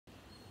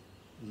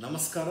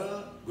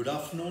Namaskara, good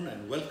afternoon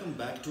and welcome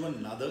back to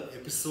another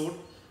episode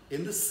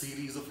in the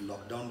series of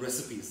lockdown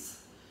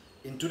recipes.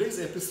 In today's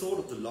episode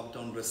of the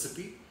lockdown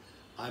recipe,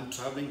 I'm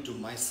traveling to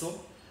Mysore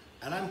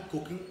and I'm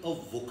cooking a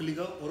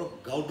Vokaliga or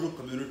a Gowdru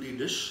community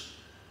dish,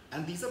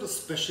 and these are the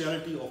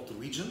speciality of the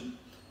region,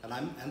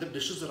 and the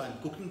dishes that I'm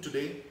cooking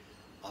today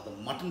are the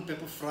Mutton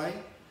Pepper Fry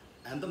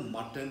and the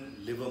Mutton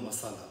Liver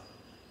Masala.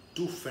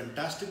 Two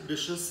fantastic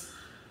dishes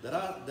that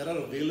are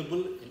available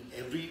in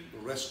every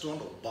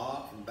restaurant or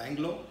bar in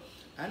Bangalore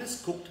and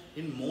is cooked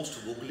in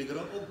most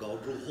Vokaliga or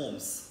Gowdru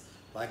homes.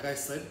 Like I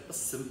said, a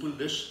simple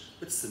dish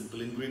with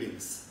simple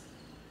ingredients.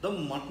 The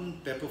Mutton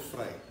Pepper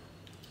Fry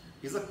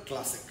is a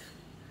classic.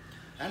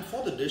 And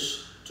for the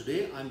dish,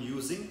 today I'm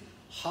using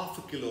half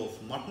a kilo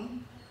of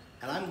mutton,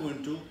 and I'm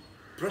going to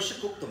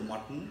pressure cook the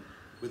mutton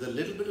with a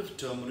little bit of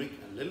turmeric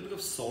and a little bit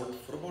of salt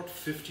for about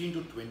 15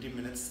 to 20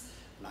 minutes.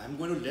 And I'm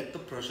going to let the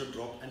pressure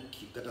drop and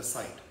keep that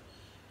aside.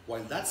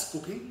 While that's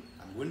cooking,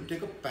 I'm going to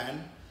take a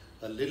pan,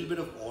 a little bit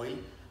of oil,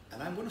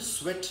 and I'm going to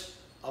sweat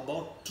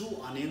about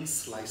 2 onions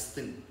sliced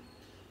thin.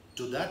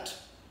 To that,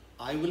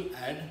 I will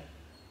add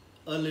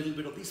a little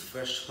bit of these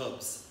fresh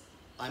herbs.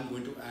 I'm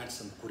going to add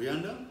some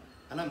coriander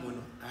and I'm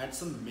going to add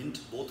some mint,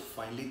 both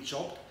finely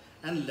chopped,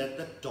 and let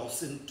that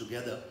toss in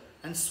together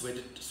and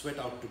sweat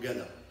out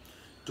together.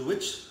 To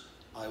which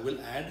I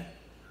will add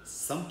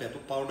some pepper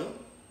powder,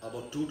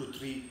 about 2 to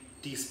 3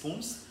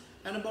 teaspoons,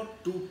 and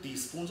about 2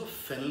 teaspoons of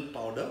fennel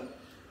powder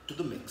to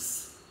the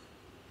mix.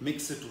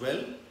 Mix it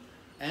well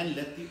and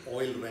let the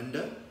oil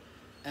render.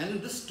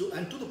 And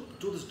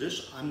to this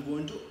dish, I'm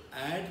going to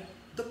add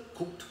the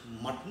cooked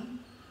mutton.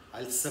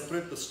 I'll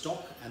separate the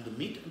stock and the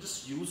meat and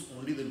just use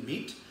only the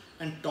meat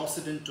and toss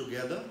it in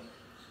together.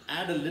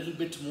 Add a little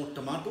bit more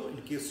tomato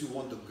in case you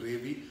want the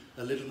gravy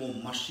a little more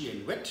mushy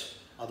and wet.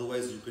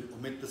 Otherwise, you can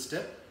omit the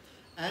step.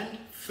 And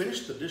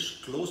finish the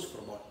dish closed for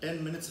about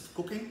 10 minutes of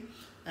cooking.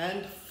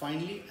 And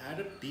finally add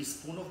a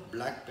teaspoon of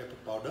black pepper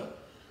powder,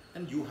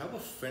 and you have a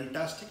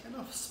fantastic and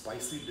a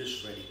spicy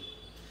dish ready.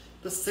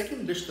 The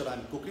second dish that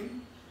I'm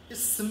cooking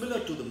is similar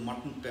to the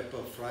mutton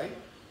pepper fry,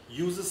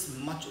 uses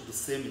much of the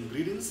same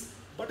ingredients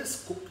but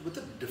is cooked with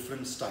a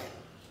different style.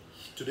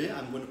 Today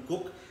I'm going to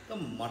cook the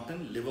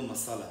mutton liver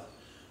masala.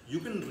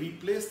 You can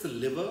replace the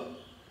liver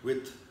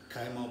with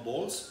kaima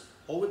balls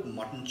or with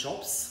mutton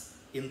chops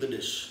in the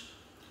dish.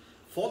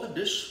 For the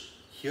dish,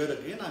 here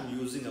again I'm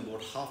using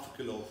about half a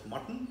kilo of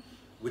mutton,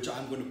 which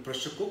I'm going to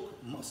pressure cook,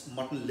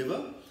 mutton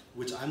liver,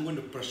 which I'm going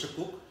to pressure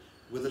cook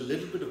with a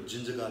little bit of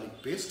ginger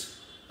garlic paste,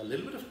 a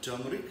little bit of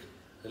turmeric,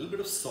 a little bit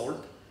of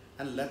salt,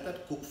 and let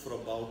that cook for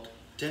about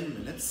 10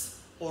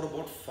 minutes or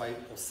about 5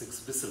 or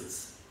 6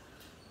 whistles.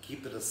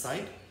 Keep that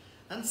aside,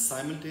 and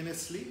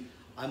simultaneously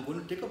I'm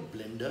going to take a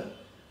blender,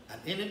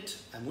 and in it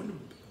I'm going to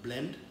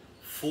blend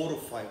 4 or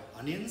 5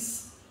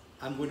 onions.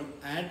 I'm going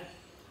to add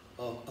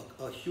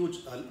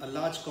a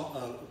large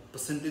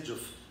percentage of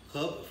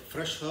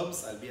fresh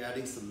herbs. I'll be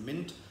adding some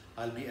mint,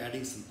 I'll be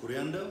adding some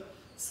coriander,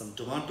 some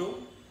tomato,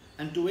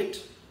 and to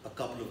it a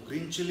couple of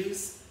green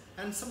chilies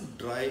and some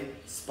dry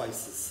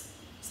spices,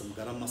 some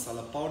garam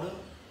masala powder,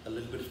 a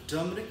little bit of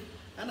turmeric,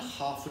 and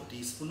half a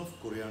teaspoon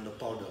of coriander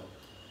powder.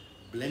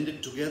 Blend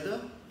it together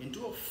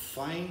into a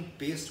fine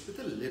paste with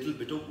a little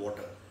bit of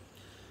water.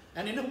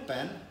 And in a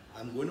pan,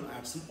 I'm going to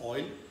add some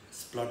oil,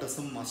 splutter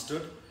some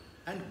mustard,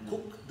 and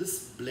cook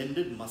this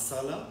blended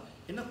masala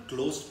in a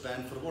closed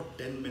pan for about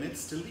 10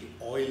 minutes till the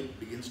oil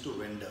begins to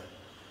render.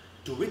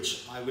 To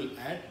which I will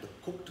add the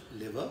cooked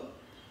liver,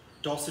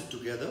 toss it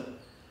together,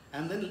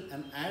 and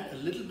add a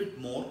little bit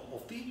more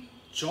of the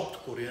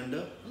chopped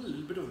coriander, a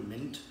little bit of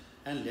mint,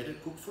 and let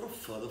it cook for a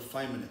further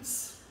 5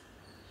 minutes.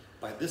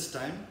 By this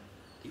time,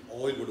 the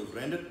oil would have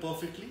rendered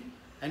perfectly,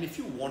 and if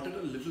you wanted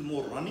a little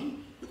more runny,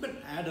 you can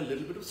add a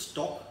little bit of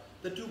stock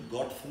that you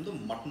got from the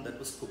mutton that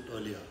was cooked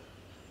earlier.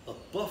 A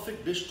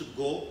perfect dish to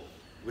go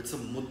with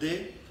some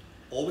mudde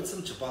or with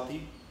some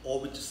chapati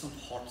or with just some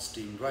hot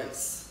steamed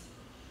rice.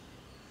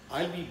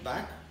 I'll be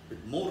back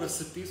with more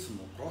recipes from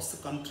across the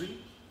country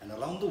and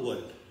around the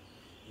world.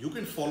 You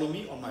can follow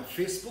me on my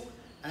Facebook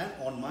and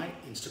on my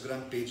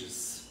Instagram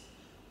pages.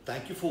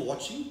 Thank you for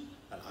watching,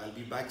 and I'll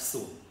be back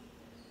soon.